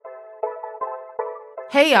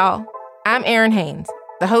Hey y'all, I'm Erin Haynes,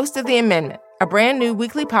 the host of The Amendment, a brand new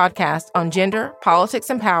weekly podcast on gender, politics,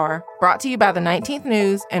 and power, brought to you by the 19th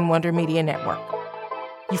News and Wonder Media Network.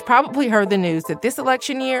 You've probably heard the news that this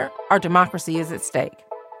election year, our democracy is at stake.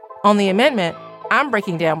 On The Amendment, I'm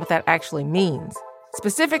breaking down what that actually means,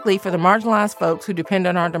 specifically for the marginalized folks who depend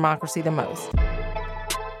on our democracy the most.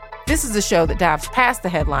 This is a show that dives past the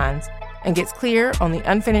headlines and gets clear on the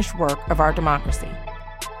unfinished work of our democracy.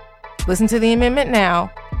 Listen to The Amendment now,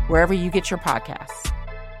 wherever you get your podcasts.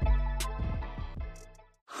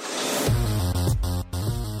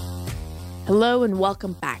 Hello and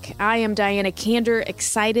welcome back. I am Diana Kander,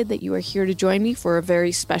 excited that you are here to join me for a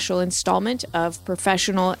very special installment of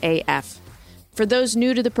Professional AF. For those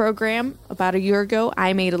new to the program, about a year ago,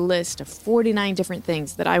 I made a list of 49 different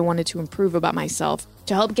things that I wanted to improve about myself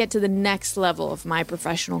to help get to the next level of my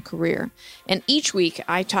professional career. And each week,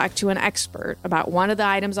 I talk to an expert about one of the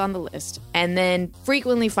items on the list and then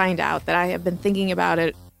frequently find out that I have been thinking about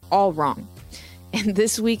it all wrong. And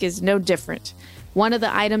this week is no different. One of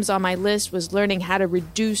the items on my list was learning how to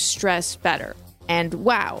reduce stress better. And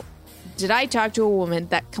wow, did I talk to a woman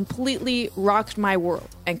that completely rocked my world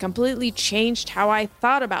and completely changed how I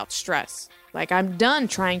thought about stress. Like, I'm done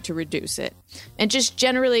trying to reduce it. And just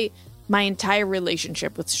generally, my entire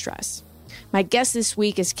relationship with stress. My guest this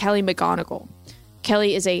week is Kelly McGonigal.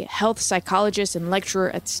 Kelly is a health psychologist and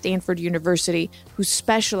lecturer at Stanford University who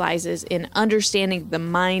specializes in understanding the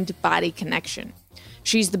mind-body connection.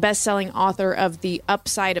 She's the best-selling author of The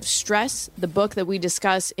Upside of Stress, the book that we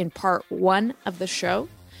discuss in part 1 of the show.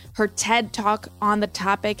 Her TED Talk on the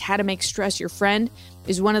topic, How to Make Stress Your Friend,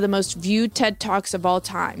 is one of the most viewed TED Talks of all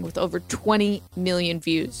time, with over 20 million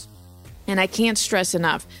views. And I can't stress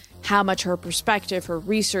enough how much her perspective, her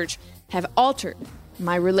research, have altered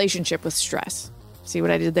my relationship with stress. See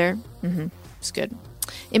what I did there? It's good.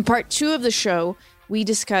 In part 2 of the show, we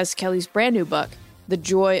discuss Kelly's brand new book, The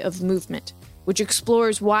Joy of Movement, which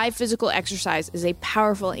explores why physical exercise is a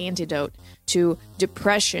powerful antidote to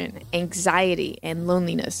depression, anxiety, and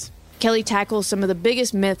loneliness. Kelly tackles some of the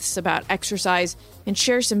biggest myths about exercise and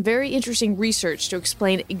shares some very interesting research to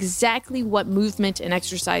explain exactly what movement and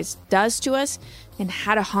exercise does to us and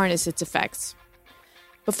how to harness its effects.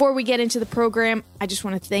 Before we get into the program, I just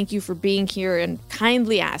want to thank you for being here and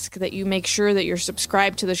kindly ask that you make sure that you're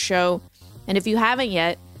subscribed to the show. And if you haven't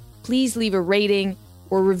yet, please leave a rating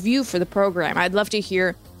or review for the program. I'd love to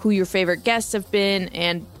hear who your favorite guests have been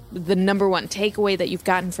and the number one takeaway that you've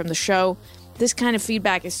gotten from the show. This kind of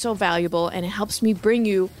feedback is so valuable, and it helps me bring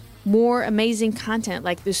you more amazing content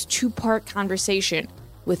like this 2-part conversation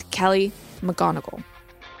with Kelly McGonigal.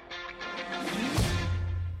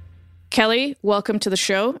 Kelly, welcome to the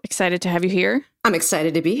show. Excited to have you here. I'm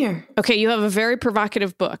excited to be here. Okay, you have a very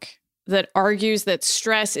provocative book that argues that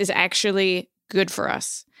stress is actually good for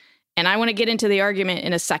us. And I want to get into the argument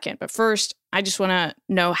in a second. But first, I just want to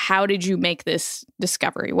know, how did you make this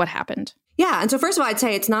discovery? What happened? Yeah. And so first of all, I'd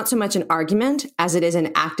say it's not so much an argument as it is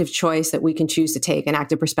an active choice that we can choose to take, an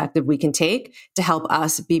active perspective we can take to help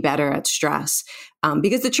us be better at stress.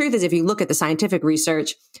 Because the truth is, if you look at the scientific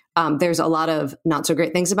research, there's a lot of not so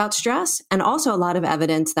great things about stress, and also a lot of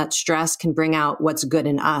evidence that stress can bring out what's good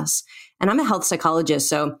in us. And I'm a health psychologist,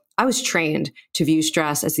 so I was trained to view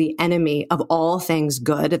stress as the enemy of all things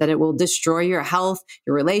good, that it will destroy your health,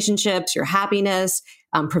 your relationships, your happiness,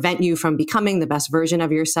 prevent you from becoming the best version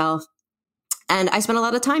of yourself. And I spent a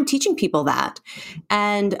lot of time teaching people that.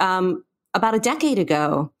 And about a decade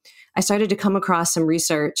ago, I started to come across some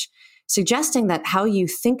research suggesting that how you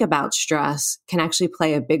think about stress can actually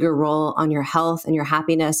play a bigger role on your health and your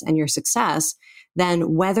happiness and your success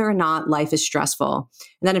than whether or not life is stressful.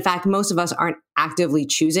 And that, in fact, most of us aren't actively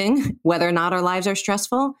choosing whether or not our lives are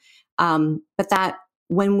stressful, but that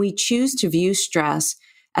when we choose to view stress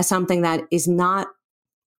as something that is not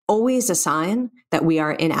always a sign that we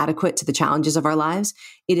are inadequate to the challenges of our lives,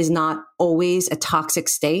 it is not always a toxic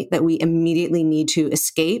state that we immediately need to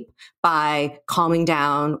escape by calming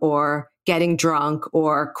down or getting drunk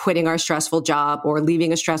or quitting our stressful job or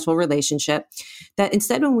leaving a stressful relationship, that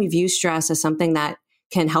instead, when we view stress as something that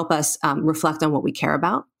can help us reflect on what we care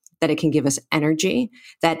about, that it can give us energy,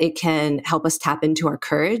 that it can help us tap into our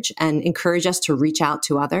courage and encourage us to reach out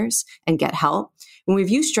to others and get help. When we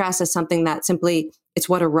view stress as something that simply, it's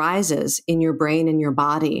what arises in your brain and your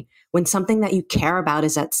body when something that you care about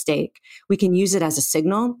is at stake, we can use it as a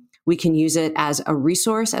signal. We can use it as a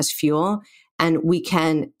resource, as fuel, and we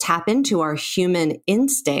can tap into our human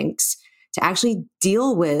instincts to actually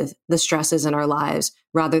deal with the stresses in our lives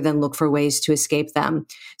rather than look for ways to escape them.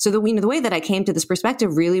 So the way that I came to this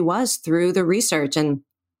perspective really was through the research. And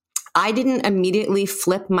I didn't immediately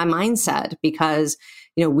flip my mindset because,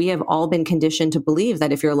 we have all been conditioned to believe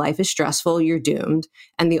that if your life is stressful, you're doomed.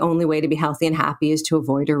 And the only way to be healthy and happy is to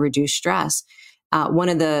avoid or reduce stress. One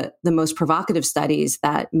of the most provocative studies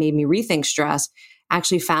that made me rethink stress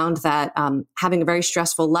actually found that having a very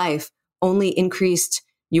stressful life only increased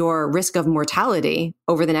your risk of mortality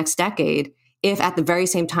over the next decade if at the very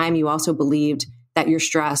same time you also believed that your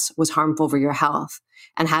stress was harmful for your health.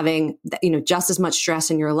 And having, just as much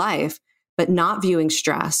stress in your life, but not viewing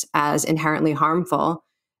stress as inherently harmful,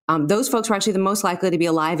 those folks were actually the most likely to be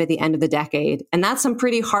alive at the end of the decade. And that's some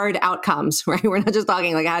pretty hard outcomes, right? We're not just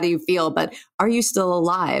talking like, how do you feel, but are you still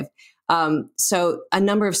alive? So a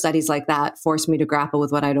number of studies like that forced me to grapple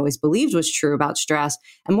with what I'd always believed was true about stress.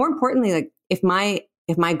 And more importantly, like if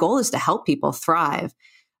my goal is to help people thrive,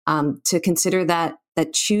 to consider that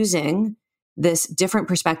choosing this different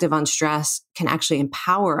perspective on stress can actually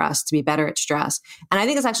empower us to be better at stress. And I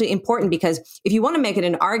think it's actually important because if you want to make it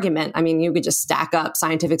an argument, I mean, you could just stack up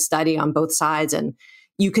scientific study on both sides and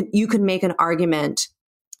you could make an argument.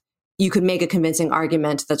 You could make a convincing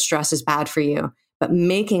argument that stress is bad for you, but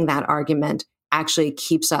making that argument actually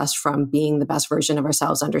keeps us from being the best version of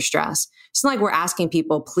ourselves under stress. It's not like we're asking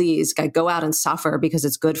people, please go out and suffer because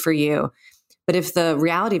it's good for you. But if the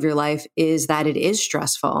reality of your life is that it is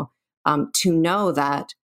stressful, to know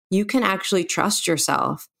that you can actually trust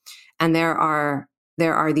yourself. And there are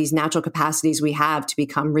these natural capacities we have to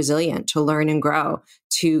become resilient, to learn and grow,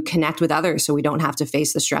 to connect with others so we don't have to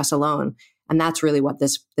face the stress alone. And that's really what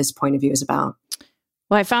this point of view is about.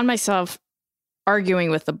 Well, I found myself arguing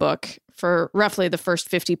with the book for roughly the first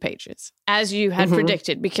 50 pages, as you had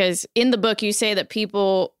predicted, because in the book, you say that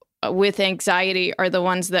people with anxiety are the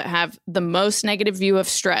ones that have the most negative view of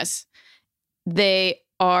stress. They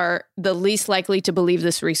are the least likely to believe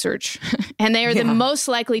this research. And they are the most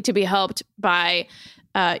likely to be helped by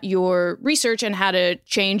your research and how to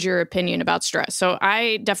change your opinion about stress. So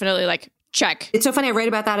I definitely check. It's so funny. I write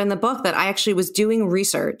about that in the book that I actually was doing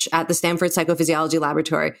research at the Stanford Psychophysiology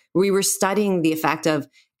Laboratory. We were studying the effect of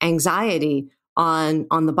anxiety on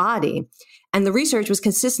the body. And the research was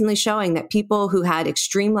consistently showing that people who had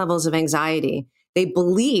extreme levels of anxiety, they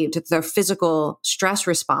believed that their physical stress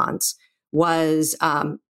response was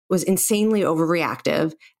insanely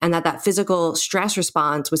overreactive, and that physical stress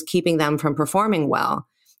response was keeping them from performing well,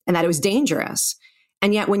 and that it was dangerous.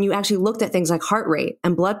 And yet when you actually looked at things like heart rate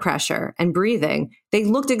and blood pressure and breathing, they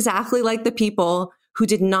looked exactly like the people who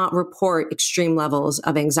did not report extreme levels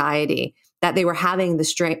of anxiety, that they were having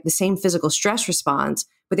the same physical stress response,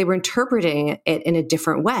 but they were interpreting it in a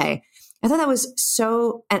different way. I thought that was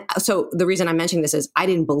so the reason I'm mentioning this is I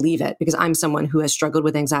didn't believe it because I'm someone who has struggled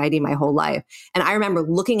with anxiety my whole life. And I remember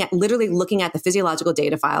literally looking at the physiological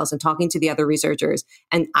data files and talking to the other researchers.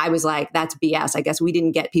 And I was like, that's BS. I guess we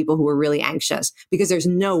didn't get people who were really anxious because there's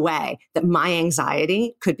no way that my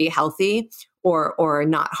anxiety could be healthy or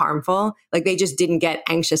not harmful. Like they just didn't get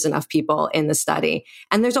anxious enough people in the study.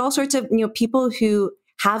 And there's all sorts of, people who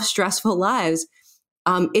have stressful lives.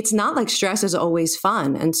 It's not like stress is always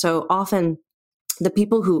fun. And so often the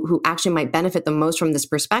people who actually might benefit the most from this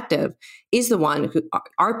perspective is the one who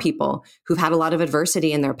are people who've had a lot of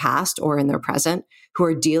adversity in their past or in their present, who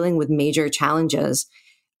are dealing with major challenges.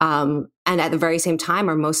 And at the very same time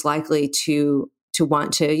are most likely to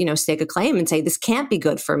want to, stake a claim and say, this can't be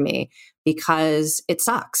good for me because it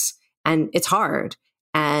sucks and it's hard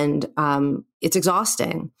and it's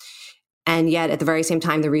exhausting. And yet at the very same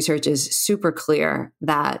time, the research is super clear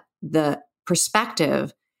that the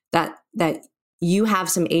perspective that you have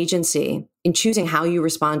some agency in choosing how you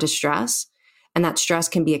respond to stress, and that stress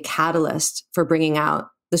can be a catalyst for bringing out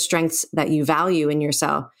the strengths that you value in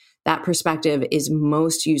yourself, that perspective is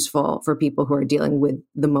most useful for people who are dealing with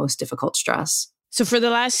the most difficult stress. So for the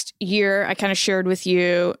last year, I kind of shared with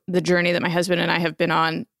you the journey that my husband and I have been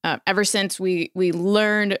on ever since we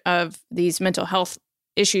learned of these mental health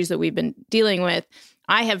issues that we've been dealing with.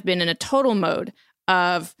 I have been in a total mode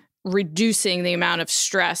of reducing the amount of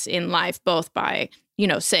stress in life, both by,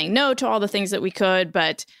 saying no to all the things that we could,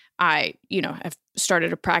 but I, have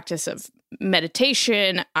started a practice of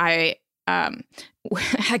meditation. I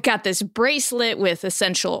got this bracelet with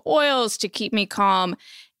essential oils to keep me calm.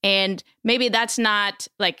 And maybe that's not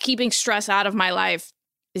keeping stress out of my life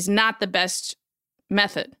is not the best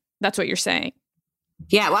method. That's what you're saying.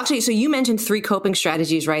 Yeah, well, actually, so you mentioned 3 coping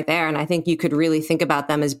strategies right there, and I think you could really think about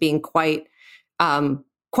them as being quite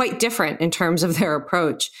different in terms of their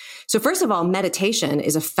approach. So first of all, meditation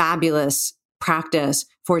is a fabulous practice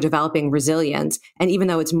for developing resilience. And even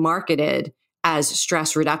though it's marketed as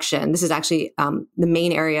stress reduction. This is actually the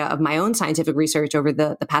main area of my own scientific research over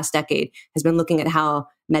the past decade, has been looking at how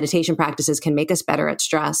meditation practices can make us better at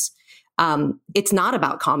stress. It's not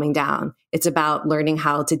about calming down. It's about learning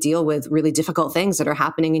how to deal with really difficult things that are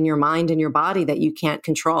happening in your mind and your body that you can't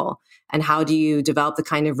control. And how do you develop the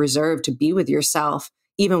kind of reserve to be with yourself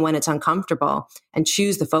even when it's uncomfortable, and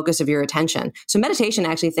choose the focus of your attention. So meditation,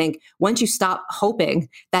 I actually think, once you stop hoping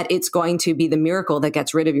that it's going to be the miracle that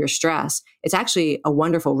gets rid of your stress, it's actually a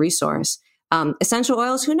wonderful resource. Essential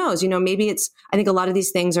oils, who knows? Maybe I think a lot of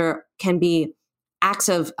these things can be acts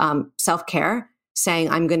of self-care, saying,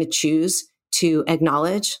 I'm going to choose to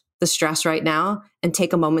acknowledge the stress right now and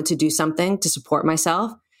take a moment to do something to support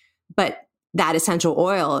myself. But that essential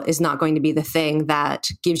oil is not going to be the thing that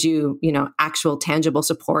gives you, actual tangible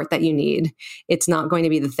support that you need. It's not going to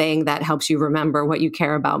be the thing that helps you remember what you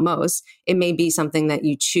care about most. It may be something that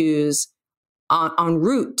you choose en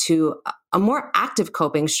route to a more active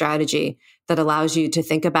coping strategy that allows you to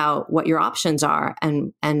think about what your options are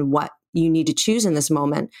and what you need to choose in this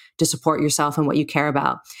moment to support yourself and what you care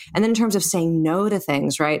about. And then in terms of saying no to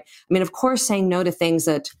things, right? I mean, of course, saying no to things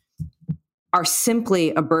that are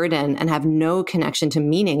simply a burden and have no connection to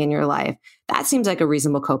meaning in your life, that seems like a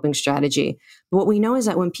reasonable coping strategy. But what we know is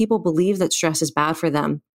that when people believe that stress is bad for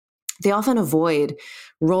them, they often avoid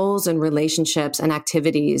roles and relationships and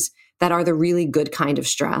activities that are the really good kind of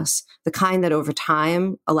stress, the kind that over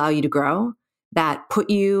time allow you to grow, that put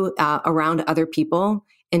you around other people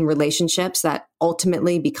in relationships that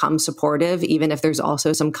ultimately become supportive, even if there's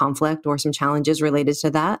also some conflict or some challenges related to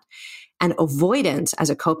that. And avoidance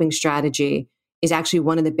as a coping strategy is actually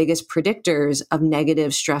one of the biggest predictors of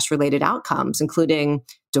negative stress-related outcomes, including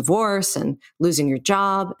divorce and losing your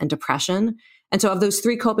job and depression. And so of those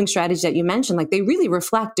three coping strategies that you mentioned, they really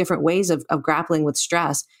reflect different ways of grappling with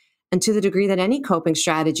stress. And to the degree that any coping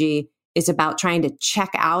strategy is about trying to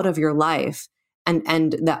check out of your life,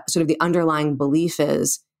 and the sort of the underlying belief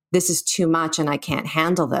is, this is too much and I can't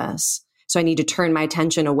handle this, so I need to turn my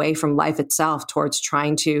attention away from life itself towards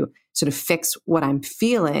trying to sort of fix what I'm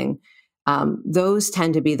feeling. Those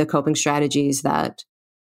tend to be the coping strategies that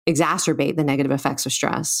exacerbate the negative effects of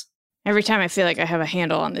stress. Every time I feel like I have a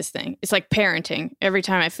handle on this thing, it's like parenting. Every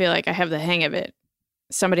time I feel like I have the hang of it,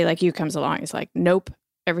 somebody like you comes along. It's like, nope,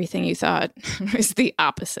 everything you thought is the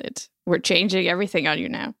opposite. We're changing everything on you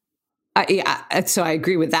now. So I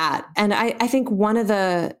agree with that. And I think one of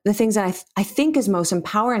the things that I think is most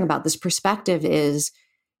empowering about this perspective is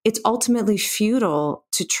it's ultimately futile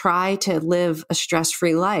to try to live a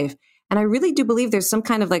stress-free life. And I really do believe there's some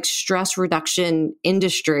kind of stress reduction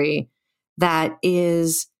industry that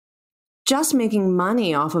is just making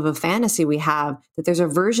money off of a fantasy we have, that there's a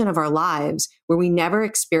version of our lives where we never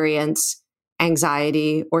experience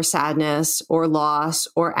anxiety or sadness or loss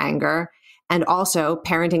or anger. And also,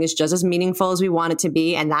 parenting is just as meaningful as we want it to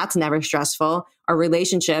be, and that's never stressful. Our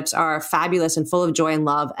relationships are fabulous and full of joy and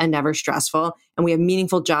love and never stressful. And we have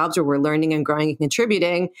meaningful jobs where we're learning and growing and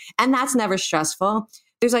contributing, and that's never stressful.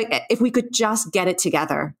 There's if we could just get it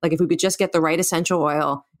together, if we could just get the right essential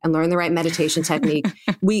oil and learn the right meditation technique,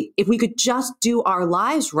 if we could just do our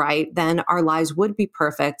lives right, then our lives would be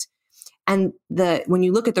perfect. And when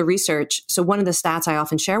you look at the research, so one of the stats I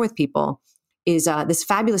often share with people is this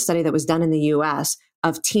fabulous study that was done in the US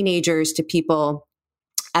of teenagers to people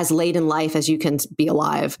as late in life as you can be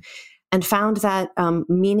alive, and found that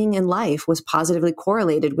meaning in life was positively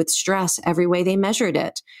correlated with stress every way they measured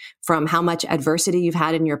it, from how much adversity you've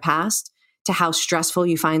had in your past to how stressful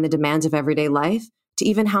you find the demands of everyday life to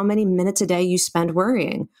even how many minutes a day you spend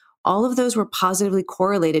worrying. All of those were positively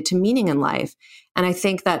correlated to meaning in life. And I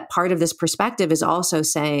think that part of this perspective is also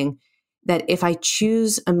saying that if I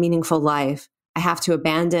choose a meaningful life, I have to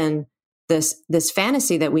abandon this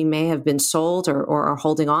fantasy that we may have been sold or are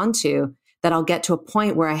holding on to, that I'll get to a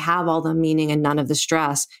point where I have all the meaning and none of the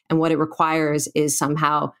stress. And what it requires is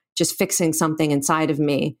somehow just fixing something inside of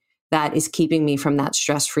me that is keeping me from that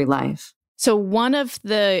stress-free life. So one of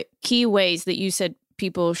the key ways that you said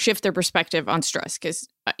people shift their perspective on stress, because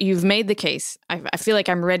you've made the case, I feel like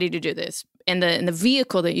I'm ready to do this. And the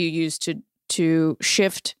vehicle that you use to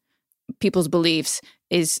shift people's beliefs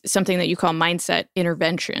is something that you call mindset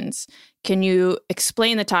interventions. Can you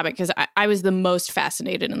explain the topic? Because I was the most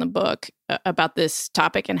fascinated in the book about this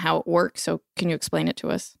topic and how it works. So can you explain it to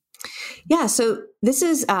us? Yeah, so this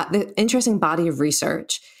is the interesting body of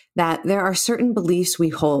research that there are certain beliefs we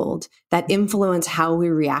hold that influence how we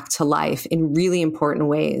react to life in really important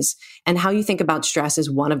ways. And how you think about stress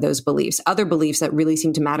is one of those beliefs. Other beliefs that really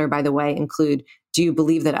seem to matter, by the way, include, do you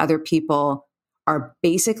believe that other people are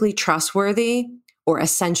basically trustworthy or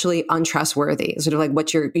essentially untrustworthy? Sort of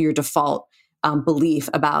what's your default belief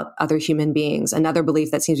about other human beings. Another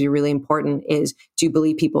belief that seems to be really important is, do you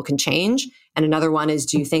believe people can change? And another one is,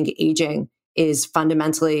 do you think aging is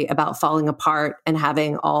fundamentally about falling apart and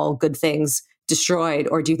having all good things destroyed?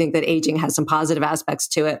 Or do you think that aging has some positive aspects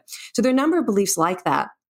to it? So there are a number of beliefs like that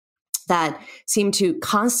seem to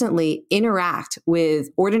constantly interact with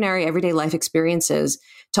ordinary everyday life experiences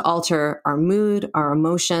to alter our mood, our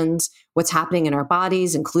emotions, what's happening in our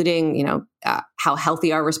bodies, including, how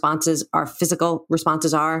healthy our responses, our physical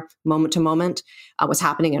responses are moment to moment, what's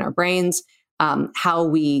happening in our brains, how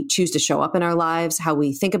we choose to show up in our lives, how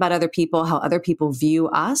we think about other people, how other people view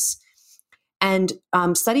us. And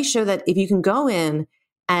studies show that if you can go in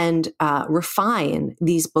and refine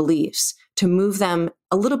these beliefs to move them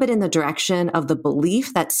a little bit in the direction of the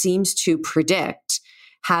belief that seems to predict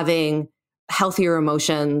having healthier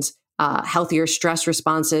emotions, healthier stress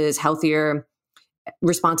responses, healthier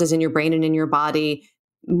responses in your brain and in your body,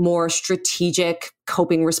 more strategic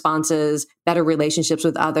coping responses, better relationships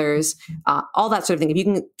with others, all that sort of thing. If you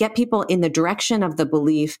can get people in the direction of the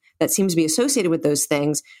belief that seems to be associated with those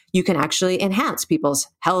things, you can actually enhance people's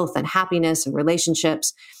health and happiness and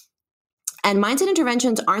relationships. And mindset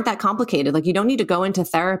interventions aren't that complicated. Like, you don't need to go into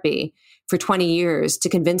therapy for 20 years to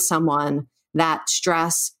convince someone that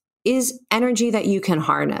stress is energy that you can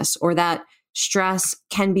harness, or that stress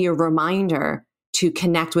can be a reminder to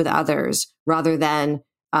connect with others rather than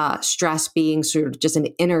stress being sort of just an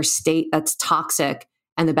inner state that's toxic.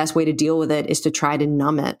 And the best way to deal with it is to try to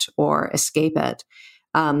numb it or escape it.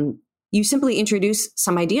 You simply introduce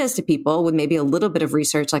some ideas to people with maybe a little bit of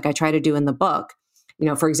research, like I try to do in the book.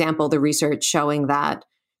 For example, the research showing that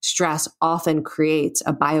stress often creates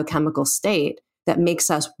a biochemical state that makes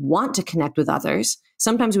us want to connect with others.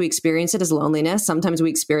 Sometimes we experience it as loneliness. Sometimes we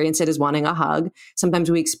experience it as wanting a hug. Sometimes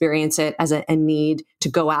we experience it as a need to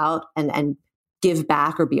go out and give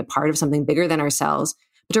back or be a part of something bigger than ourselves.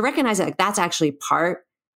 But to recognize that that's actually part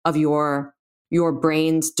of your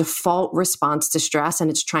brain's default response to stress, and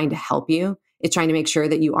it's trying to help you. It's trying to make sure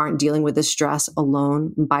that you aren't dealing with the stress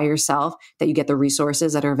alone by yourself, that you get the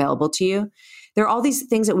resources that are available to you. There are all these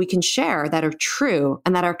things that we can share that are true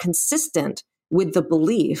and that are consistent with the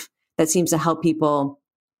belief that seems to help people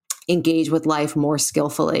engage with life more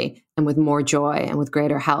skillfully and with more joy and with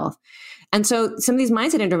greater health. And so some of these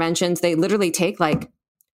mindset interventions, they literally take like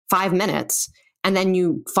 5 minutes, and then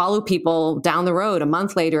you follow people down the road a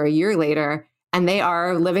month later, a year later, and they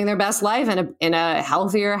are living their best life in a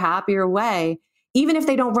healthier, happier way, even if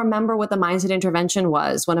they don't remember what the mindset intervention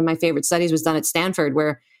was. One of my favorite studies was done at Stanford,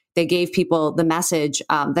 where they gave people the message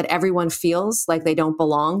that everyone feels like they don't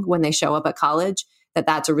belong when they show up at college,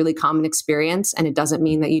 that's a really common experience, and it doesn't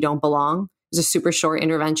mean that you don't belong. It was a super short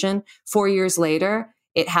intervention. 4 years later,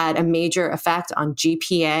 it had a major effect on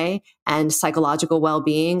GPA and psychological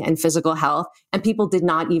well-being and physical health, and people did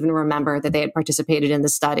not even remember that they had participated in the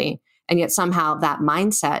study. And yet somehow that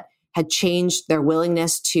mindset had changed their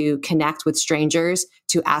willingness to connect with strangers,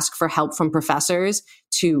 to ask for help from professors,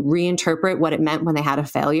 to reinterpret what it meant when they had a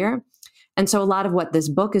failure. And so a lot of what this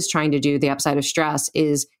book is trying to do, The Upside of Stress,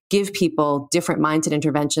 is give people different mindset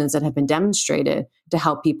interventions that have been demonstrated to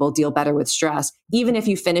help people deal better with stress. Even if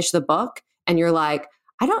you finish the book and you're like,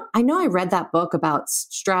 I know I read that book about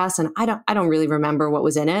stress and I don't really remember what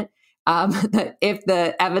was in it. If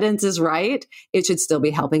the evidence is right, it should still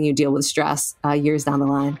be helping you deal with stress years down the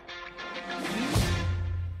line.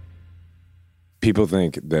 People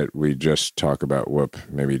think that we just talk about Whoop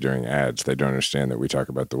maybe during ads. They don't understand that we talk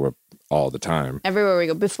about the Whoop all the time. Everywhere we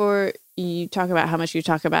go. Before you talk about how much you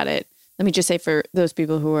talk about it, let me just say, for those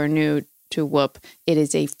people who are new to Whoop, it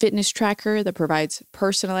is a fitness tracker that provides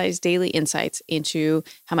personalized daily insights into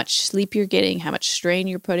how much sleep you're getting, how much strain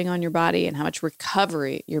you're putting on your body, and how much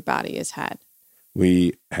recovery your body has had.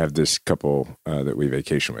 We have this couple that we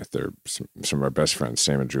vacation with. They're some of our best friends,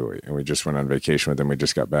 Sam and Julie, and we just went on vacation with them. We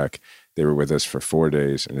just got back. They were with us for 4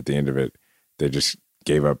 days, and at the end of it, they just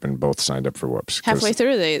gave up and both signed up for Whoops. Halfway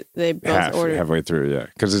through, they both ordered. Halfway through, yeah,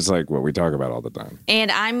 because it's like what we talk about all the time.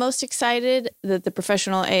 And I'm most excited that the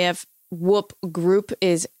Professional AF Whoop group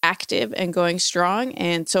is active and going strong.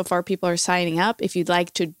 And so far, people are signing up. If you'd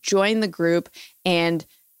like to join the group and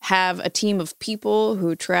have a team of people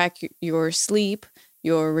who track your sleep,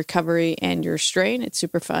 your recovery, and your strain, it's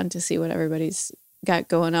super fun to see what everybody's got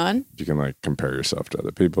going on. You can like compare yourself to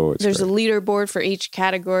other people. There's great. A leaderboard for each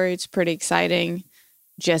category. It's pretty exciting.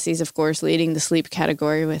 Jesse's, of course, leading the sleep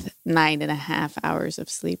category with 9.5 hours of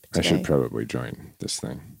sleep today. I should probably join this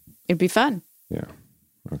thing. It'd be fun. Yeah.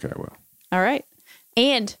 Okay, well. All right.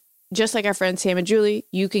 And just like our friends Sam and Julie,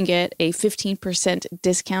 you can get a 15%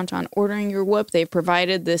 discount on ordering your Whoop. They've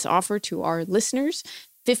provided this offer to our listeners.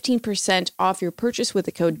 15% off your purchase with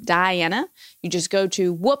the code Diana. You just go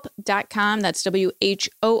to whoop.com, that's WHOOP.com,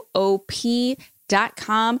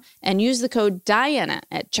 and use the code Diana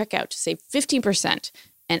at checkout to save 15%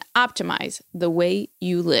 and optimize the way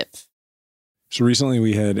you live. So recently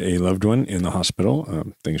we had a loved one in the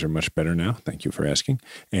hospital. Things are much better now. Thank you for asking.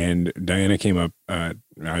 And Diana came up. I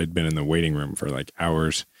had been in the waiting room for like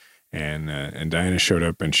hours, and Diana showed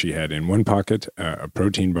up, and she had in one pocket a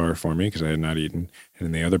protein bar for me because I had not eaten, and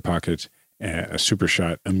in the other pocket a Super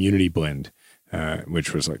Shot immunity blend,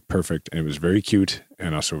 which was like perfect. And it was very cute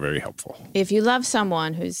and also very helpful. If you love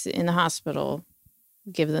someone who's in the hospital,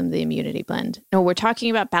 give them the immunity blend. No, we're talking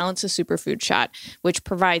about Balance, a superfood shot, which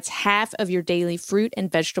provides half of your daily fruit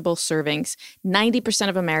and vegetable servings. 90%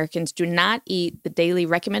 of Americans do not eat the daily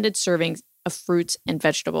recommended servings of fruits and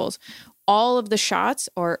vegetables. All of the shots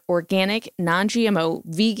are organic, non-GMO,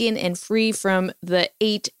 vegan, and free from the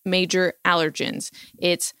 8 major allergens.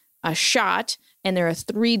 It's a shot, and there are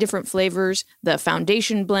 3 different flavors: the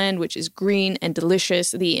foundation blend, which is green and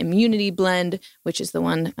delicious; the immunity blend, which is the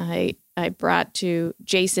one I brought to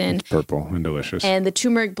Jason. It's purple and delicious. And the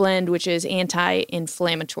turmeric blend, which is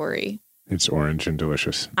anti-inflammatory. It's orange and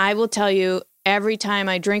delicious. I will tell you, every time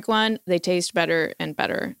I drink one, they taste better and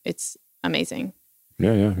better. It's amazing.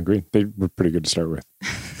 Yeah, agreed. They were pretty good to start with.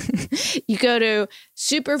 You go to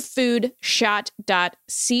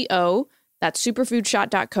superfoodshot.co. That's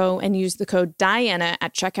superfoodshot.co, and use the code Diana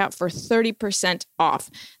at checkout for 30% off.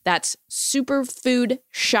 That's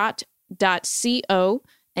superfoodshot.co,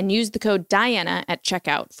 and use the code Diana at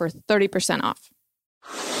checkout for 30% off.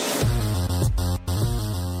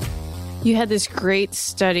 You had this great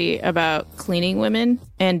study about cleaning women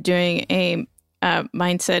and doing a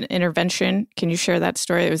mindset intervention. Can you share that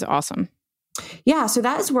story? It was awesome. Yeah, so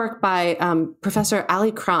that is work by Professor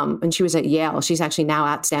Ali Crum, and she was at Yale. She's actually now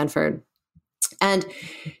at Stanford. And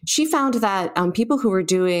she found that people who were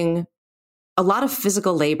doing a lot of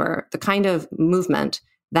physical labor, the kind of movement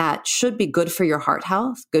that should be good for your heart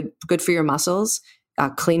health, good for your muscles,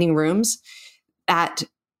 cleaning rooms, that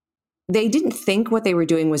they didn't think what they were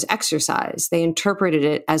doing was exercise. They interpreted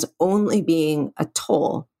it as only being a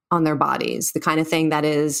toll on their bodies, the kind of thing that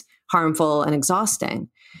is harmful and exhausting.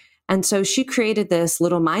 And so she created this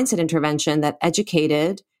little mindset intervention that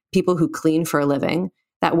educated people who clean for a living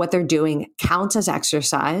that what they're doing counts as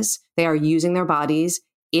exercise. They are using their bodies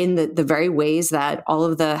in the very ways that all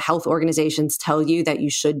of the health organizations tell you that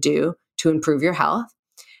you should do to improve your health.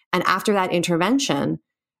 And after that intervention,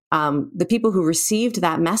 the people who received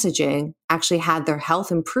that messaging actually had their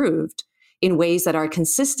health improved in ways that are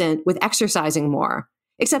consistent with exercising more,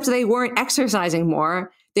 except they weren't exercising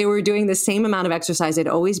more. They were doing the same amount of exercise they'd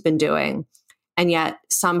always been doing. And yet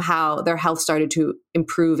somehow their health started to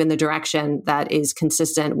improve in the direction that is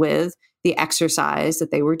consistent with the exercise that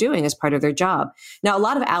they were doing as part of their job. Now, a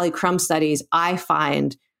lot of Ali Crum studies, I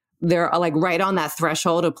find they're like right on that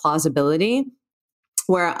threshold of plausibility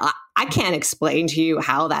where I can't explain to you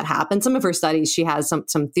how that happened. Some of her studies, she has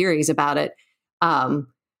some theories about it.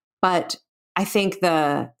 But I think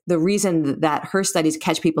the reason that her studies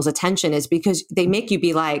catch people's attention is because they make you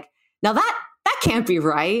be like, now that can't be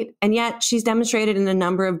right. And yet she's demonstrated in a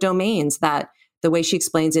number of domains that the way she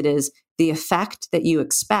explains it is the effect that you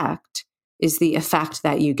expect is the effect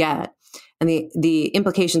that you get. And the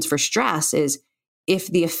implications for stress is if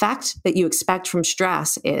the effect that you expect from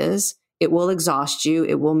stress is it will exhaust you,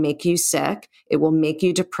 it will make you sick, it will make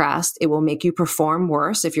you depressed, it will make you perform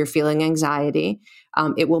worse if you're feeling anxiety,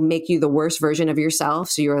 it will make you the worst version of yourself,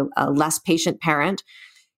 so you're a less patient parent.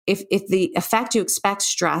 If the effect you expect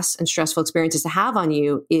stress and stressful experiences to have on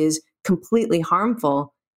you is completely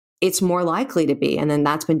harmful, it's more likely to be. And then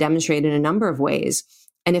that's been demonstrated in a number of ways.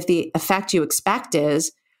 And if the effect you expect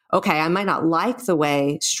is, okay, I might not like the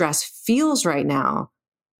way stress feels right now,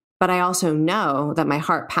 but I also know that my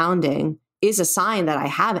heart pounding is a sign that I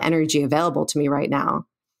have energy available to me right now,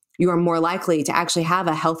 you are more likely to actually have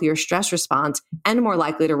a healthier stress response and more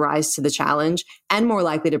likely to rise to the challenge and more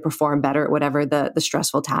likely to perform better at whatever the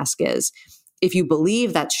stressful task is. If you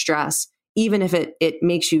believe that stress, even if it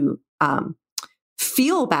makes you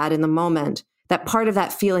feel bad in the moment, that part of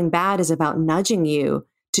that feeling bad is about nudging you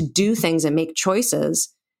to do things and make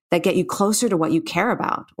choices that get you closer to what you care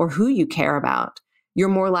about or who you care about, you're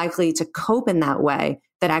more likely to cope in that way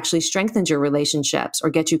that actually strengthens your relationships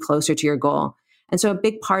or gets you closer to your goal. And so a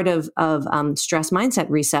big part of stress mindset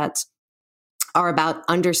resets are about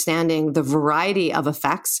understanding the variety of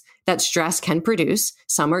effects that stress can produce.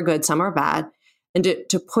 Some are good, some are bad. And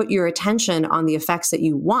to put your attention on the effects that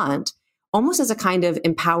you want, almost as a kind of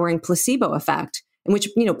empowering placebo effect, in which,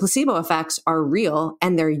 placebo effects are real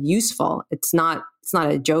and they're useful. It's not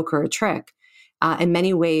a joke or a trick. In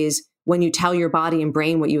many ways, when you tell your body and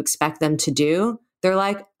brain what you expect them to do, they're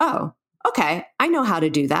like, oh, okay, I know how to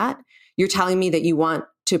do that. You're telling me that you want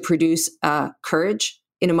to produce courage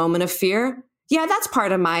in a moment of fear. Yeah, that's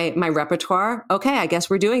part of my repertoire. Okay, I guess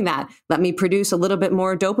we're doing that. Let me produce a little bit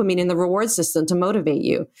more dopamine in the reward system to motivate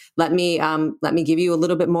you. Let me give you a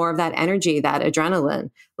little bit more of that energy, that adrenaline.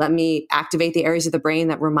 Let me activate the areas of the brain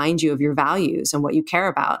that remind you of your values and what you care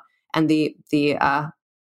about. And the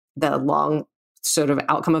long sort of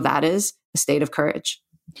outcome of that is a state of courage.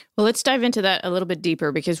 Well, let's dive into that a little bit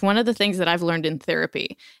deeper, because one of the things that I've learned in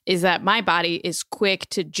therapy is that my body is quick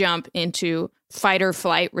to jump into fight or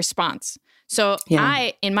flight response. So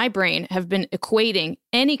I, in my brain, have been equating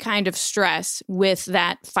any kind of stress with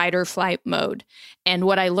that fight or flight mode. And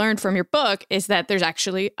what I learned from your book is that there's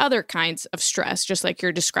actually other kinds of stress, just like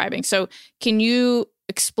you're describing. So can you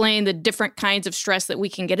explain the different kinds of stress that we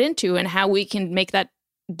can get into and how we can make that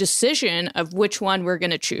decision of which one we're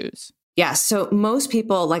going to choose? Yeah. So most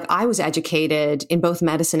people, like I was educated in both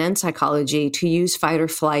medicine and psychology to use fight or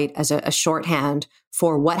flight as a shorthand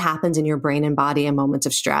for what happens in your brain and body in moments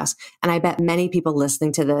of stress. And I bet many people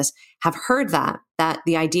listening to this have heard that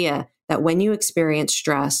the idea that when you experience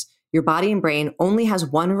stress, your body and brain only has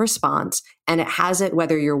one response, and it has it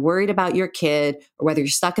whether you're worried about your kid or whether you're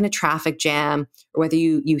stuck in a traffic jam or whether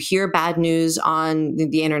you hear bad news on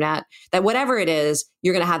the internet, that whatever it is,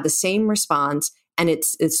 you're going to have the same response. And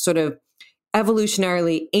it's sort of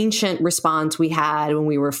evolutionarily ancient response we had when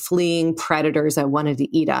we were fleeing predators that wanted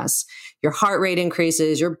to eat us. Your heart rate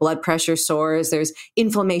increases, your blood pressure soars, there's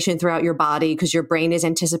inflammation throughout your body because your brain is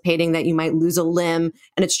anticipating that you might lose a limb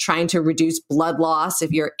and it's trying to reduce blood loss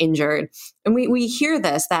if you're injured. And we hear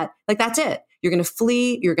this, that like, that's it. You're going to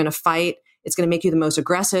flee, you're going to fight. It's going to make you the most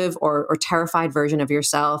aggressive or terrified version of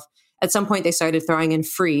yourself. At some point, they started throwing in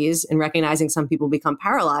freeze and recognizing some people become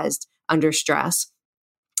paralyzed under stress.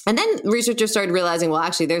 And then researchers started realizing, well,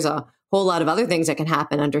 actually, there's a whole lot of other things that can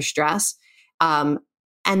happen under stress. And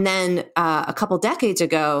then a couple decades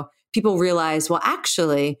ago, people realized, well,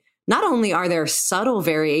 actually, not only are there subtle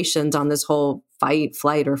variations on this whole fight,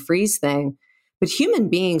 flight, or freeze thing, but human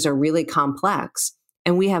beings are really complex.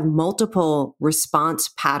 And we have multiple response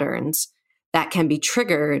patterns that can be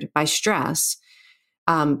triggered by stress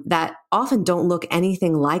that often don't look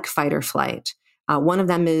anything like fight or flight. One of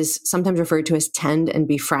them is sometimes referred to as tend and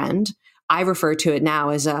befriend. I refer to it now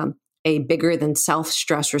as a bigger than self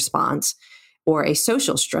stress response or a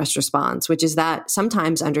social stress response, which is that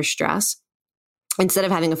sometimes under stress, instead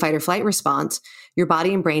of having a fight or flight response, your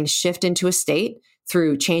body and brain shift into a state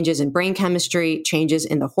through changes in brain chemistry, changes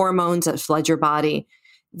in the hormones that flood your body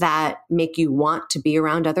that make you want to be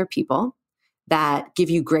around other people, that give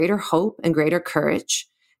you greater hope and greater courage,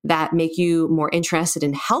 that make you more interested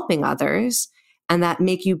in helping others, and that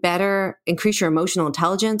make you better, increase your emotional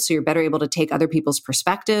intelligence. So you're better able to take other people's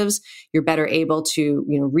perspectives. You're better able to,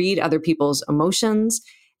 read other people's emotions.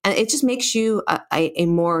 And it just makes you a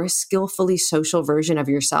more skillfully social version of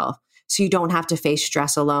yourself. So you don't have to face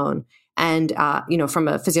stress alone. And, from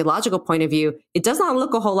a physiological point of view, it does not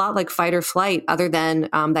look a whole lot like fight or flight other than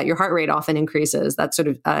that your heart rate often increases. That's sort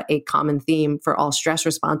of a common theme for all stress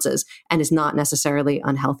responses and is not necessarily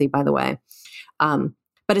unhealthy, by the way.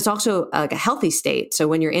 But it's also like a healthy state. So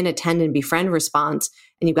when you're in a tend and befriend response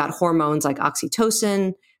and you've got hormones like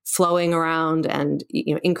oxytocin flowing around and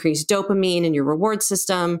increased dopamine in your reward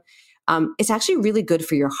system, it's actually really good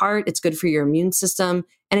for your heart. It's good for your immune system.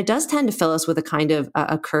 And it does tend to fill us with a kind of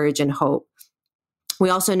a courage and hope. We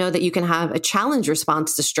also know that you can have a challenge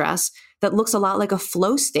response to stress that looks a lot like a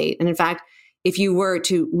flow state. And in fact, if you were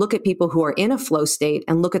to look at people who are in a flow state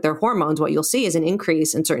and look at their hormones, what you'll see is an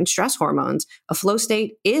increase in certain stress hormones. A flow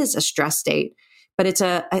state is a stress state, but it's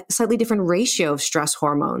a slightly different ratio of stress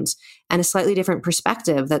hormones and a slightly different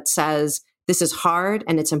perspective that says, this is hard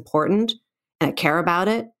and it's important and I care about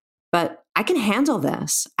it, but I can handle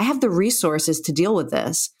this. I have the resources to deal with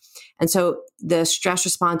this. And so the stress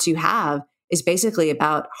response you have is basically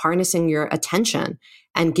about harnessing your attention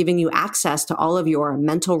and giving you access to all of your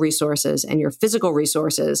mental resources and your physical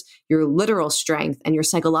resources, your literal strength and your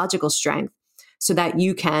psychological strength, so that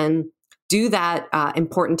you can do that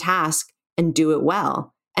important task and do it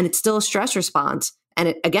well. And it's still a stress response.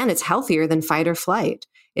 And it's healthier than fight or flight.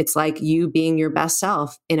 It's like you being your best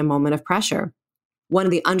self in a moment of pressure. One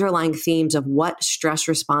of the underlying themes of what stress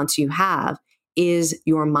response you have is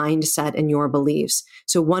your mindset and your beliefs.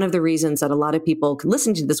 So one of the reasons that a lot of people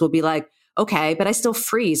listening to this will be like, okay, but I still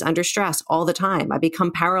freeze under stress all the time. I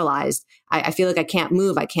become paralyzed. I feel like I can't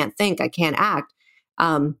move. I can't think. I can't act.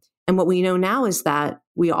 And what we know now is that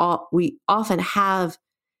we often have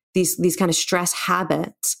these kind of stress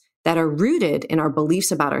habits that are rooted in our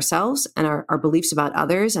beliefs about ourselves and our beliefs about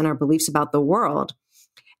others and our beliefs about the world.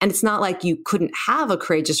 And it's not like you couldn't have a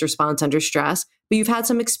courageous response under stress, but you've had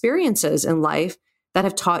some experiences in life that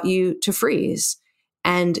have taught you to freeze.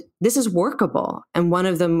 And this is workable. And one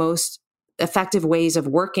of the most effective ways of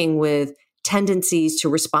working with tendencies to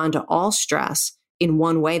respond to all stress in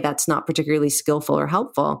one way that's not particularly skillful or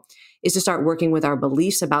helpful is to start working with our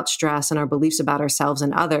beliefs about stress and our beliefs about ourselves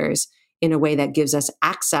and others in a way that gives us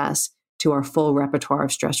access to our full repertoire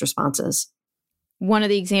of stress responses. One of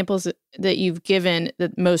the examples that you've given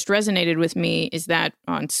that most resonated with me is that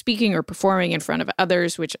on speaking or performing in front of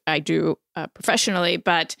others, which I do professionally,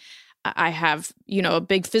 but I have, a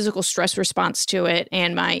big physical stress response to it.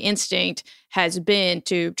 And my instinct has been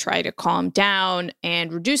to try to calm down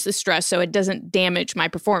and reduce the stress so it doesn't damage my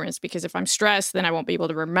performance. Because if I'm stressed, then I won't be able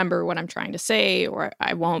to remember what I'm trying to say, or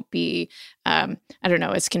I won't be,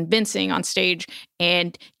 as convincing on stage.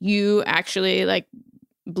 And you actually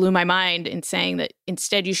blew my mind in saying that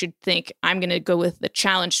instead you should think, I'm going to go with the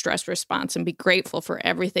challenge stress response and be grateful for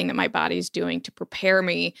everything that my body is doing to prepare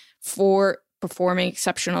me for performing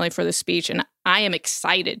exceptionally for the speech. And I am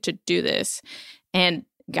excited to do this. And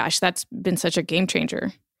gosh, that's been such a game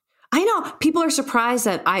changer. I know people are surprised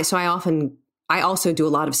that I also do a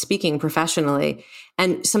lot of speaking professionally.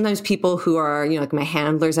 And sometimes people who are, like my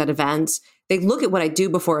handlers at events, they look at what I do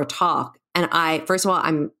before a talk. And I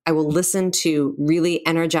will listen to really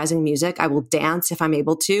energizing music. I will dance if I'm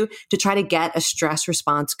able to try to get a stress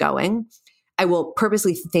response going. I will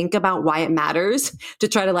purposely think about why it matters to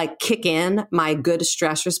try to kick in my good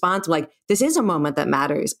stress response. This is a moment that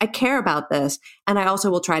matters. I care about this. And I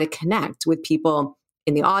also will try to connect with people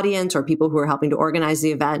in the audience or people who are helping to organize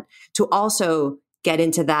the event to also get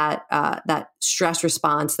into that stress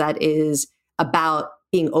response that is about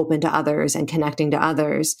being open to others and connecting to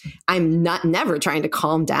others. I'm never trying to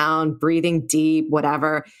calm down, breathing deep,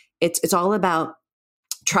 whatever. It's all about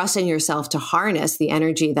trusting yourself to harness the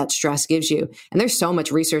energy that stress gives you. And there's so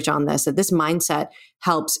much research on this, that this mindset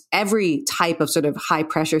helps every type of sort of high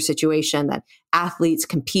pressure situation, that athletes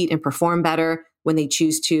compete and perform better when they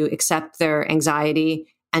choose to accept their anxiety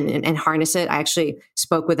and harness it. I actually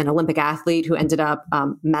spoke with an Olympic athlete who ended up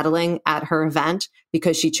medaling at her event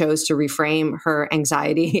because she chose to reframe her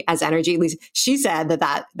anxiety as energy. At least she said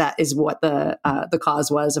that is what the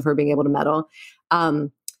cause was of her being able to medal.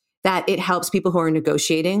 That it helps people who are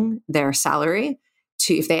negotiating their salary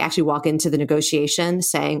to, if they actually walk into the negotiation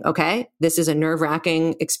saying, okay, this is a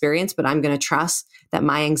nerve-wracking experience, but I'm going to trust that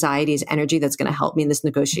my anxiety is energy that's going to help me in this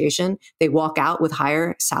negotiation. They walk out with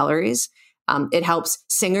higher salaries. It helps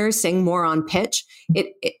singers sing more on pitch.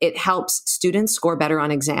 It helps students score better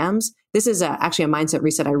on exams. This is actually a mindset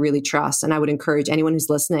reset I really trust. And I would encourage anyone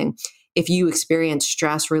who's listening, if you experience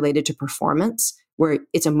stress related to performance, where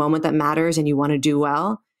it's a moment that matters and you want to do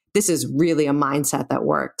well, this is really a mindset that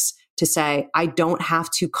works to say, I don't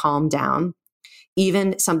have to calm down.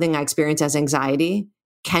 Even something I experience as anxiety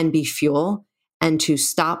can be fuel, and to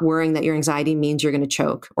stop worrying that your anxiety means you're going to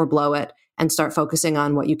choke or blow it and start focusing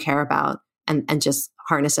on what you care about and just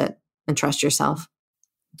harness it and trust yourself.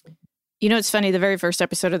 It's funny. The very first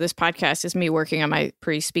episode of this podcast is me working on my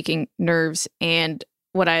pre-speaking nerves. And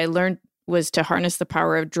what I learned was to harness the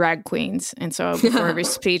power of drag queens. And so before every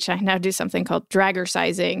speech, I now do something called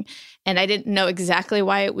draggercising. And I didn't know exactly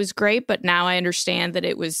why it was great, but now I understand that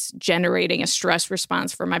it was generating a stress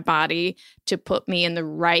response for my body to put me in the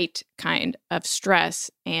right kind of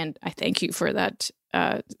stress. And I thank you for that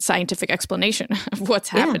scientific explanation of what's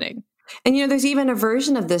happening. And, there's even a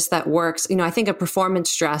version of this that works. I think a performance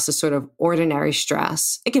stress is sort of ordinary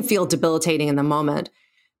stress. It can feel debilitating in the moment,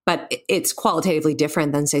 but it's qualitatively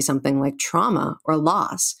different than, say, something like trauma or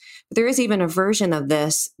loss. But there is even a version of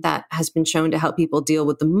this that has been shown to help people deal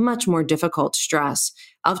with the much more difficult stress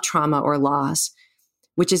of trauma or loss,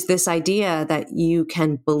 which is this idea that you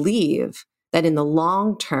can believe that in the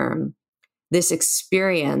long term, this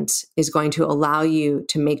experience is going to allow you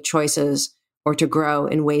to make choices or to grow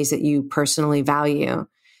in ways that you personally value,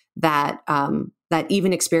 that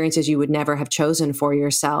even experiences you would never have chosen for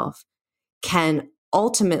yourself can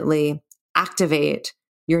ultimately activate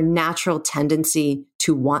your natural tendency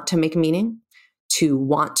to want to make meaning, to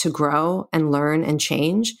want to grow and learn and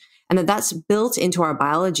change. And that's built into our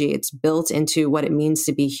biology. It's built into what it means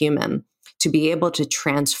to be human, to be able to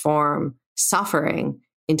transform suffering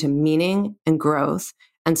into meaning and growth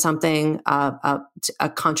and something, a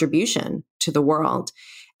contribution to the world.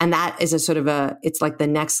 And that is it's like the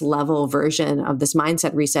next level version of this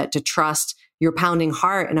mindset reset, to trust your pounding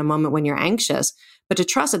heart in a moment when you're anxious, but to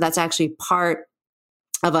trust that that's actually part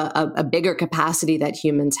a bigger capacity that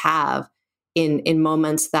humans have in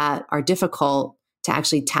moments that are difficult to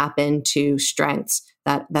actually tap into strengths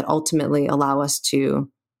that ultimately allow us to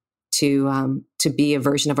be a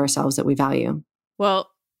version of ourselves that we value. Well,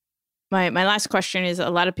 my last question is, a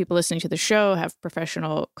lot of people listening to the show have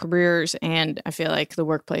professional careers, and I feel like the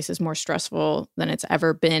workplace is more stressful than it's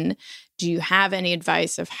ever been. Do you have any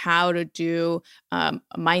advice of how to do a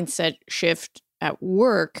mindset shift at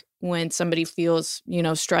work when somebody feels,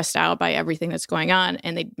 stressed out by everything that's going on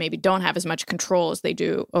and they maybe don't have as much control as they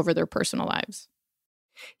do over their personal lives?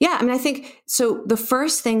 Yeah, I think so. The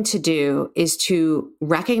first thing to do is to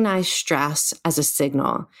recognize stress as a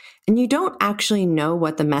signal. And you don't actually know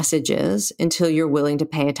what the message is until you're willing to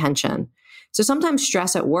pay attention. So sometimes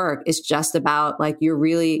stress at work is just about like you're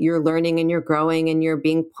learning and you're growing and you're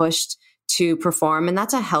being pushed to perform. And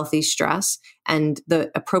that's a healthy stress. And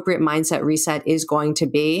the appropriate mindset reset is going to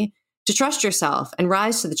be to trust yourself and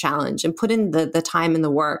rise to the challenge and put in the time and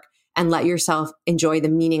the work and let yourself enjoy the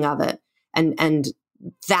meaning of it. And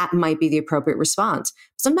that might be the appropriate response.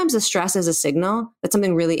 Sometimes the stress is a signal that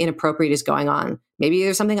something really inappropriate is going on. Maybe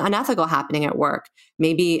there's something unethical happening at work.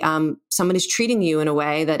 Maybe somebody's treating you in a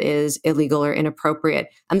way that is illegal or inappropriate.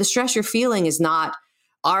 And the stress you're feeling is not,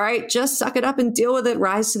 all right, just suck it up and deal with it,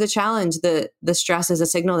 rise to the challenge. The stress is a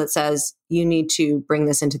signal that says you need to bring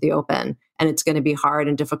this into the open. And it's going to be hard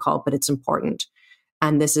and difficult, but it's important.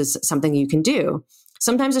 And this is something you can do.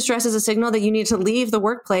 Sometimes the stress is a signal that you need to leave the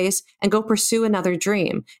workplace and go pursue another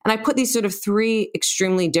dream. And I put these sort of three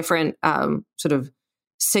extremely different sort of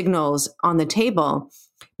signals on the table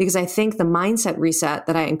because I think the mindset reset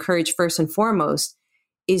that I encourage first and foremost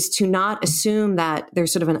is to not assume that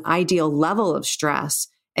there's sort of an ideal level of stress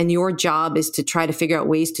and your job is to try to figure out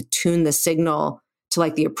ways to tune the signal to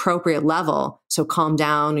like the appropriate level. So calm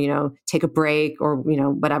down, take a break or,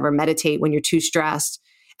 whatever, meditate when you're too stressed.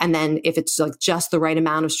 And then if it's like just the right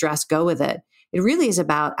amount of stress, go with it. It really is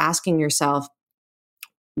about asking yourself,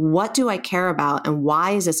 what do I care about? And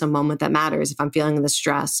why is this a moment that matters if I'm feeling the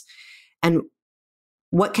stress? And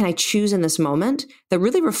what can I choose in this moment that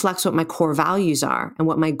really reflects what my core values are and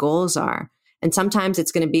what my goals are? And sometimes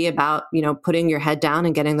it's going to be about, putting your head down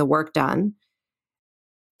and getting the work done.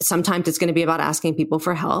 Sometimes it's going to be about asking people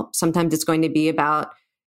for help. Sometimes it's going to be about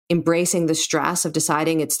embracing the stress of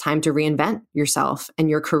deciding it's time to reinvent yourself and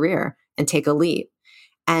your career and take a leap.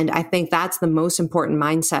 And I think that's the most important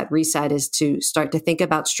mindset reset, is to start to think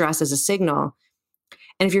about stress as a signal.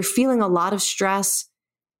 And if you're feeling a lot of stress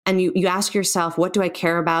and you ask yourself, what do I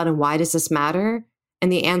care about and why does this matter?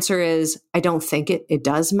 And the answer is, I don't think it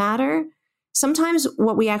does matter. Sometimes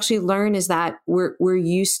what we actually learn is that we're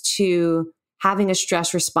used to having a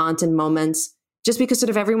stress response in moments just because sort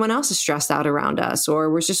of everyone else is stressed out around us, or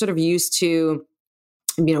we're just sort of used to,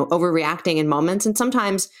 overreacting in moments. And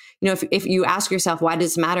sometimes, if you ask yourself, why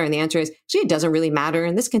does it matter? And the answer is, actually, it doesn't really matter.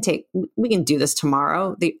 And we can do this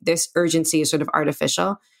tomorrow. This urgency is sort of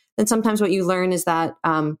artificial. Then sometimes what you learn is that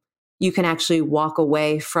you can actually walk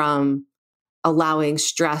away from allowing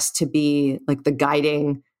stress to be like the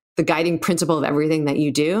guiding principle of everything that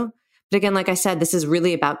you do. But again, like I said, this is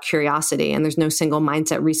really about curiosity, and there's no single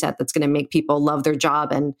mindset reset that's going to make people love their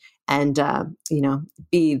job and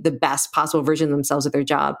be the best possible version of themselves at their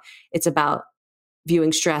job. It's about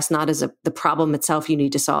viewing stress not as the problem itself you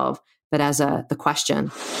need to solve, but as the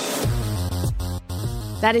question.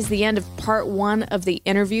 That is the end of part 1 of the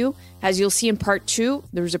interview. As you'll see in part 2,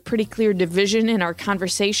 there was a pretty clear division in our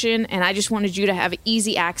conversation, and I just wanted you to have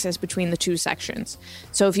easy access between the two sections.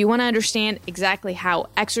 So if you want to understand exactly how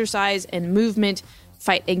exercise and movement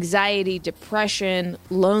fight anxiety, depression,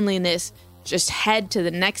 loneliness, just head to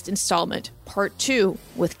the next installment, part 2,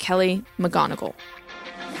 with Kelly McGonigal.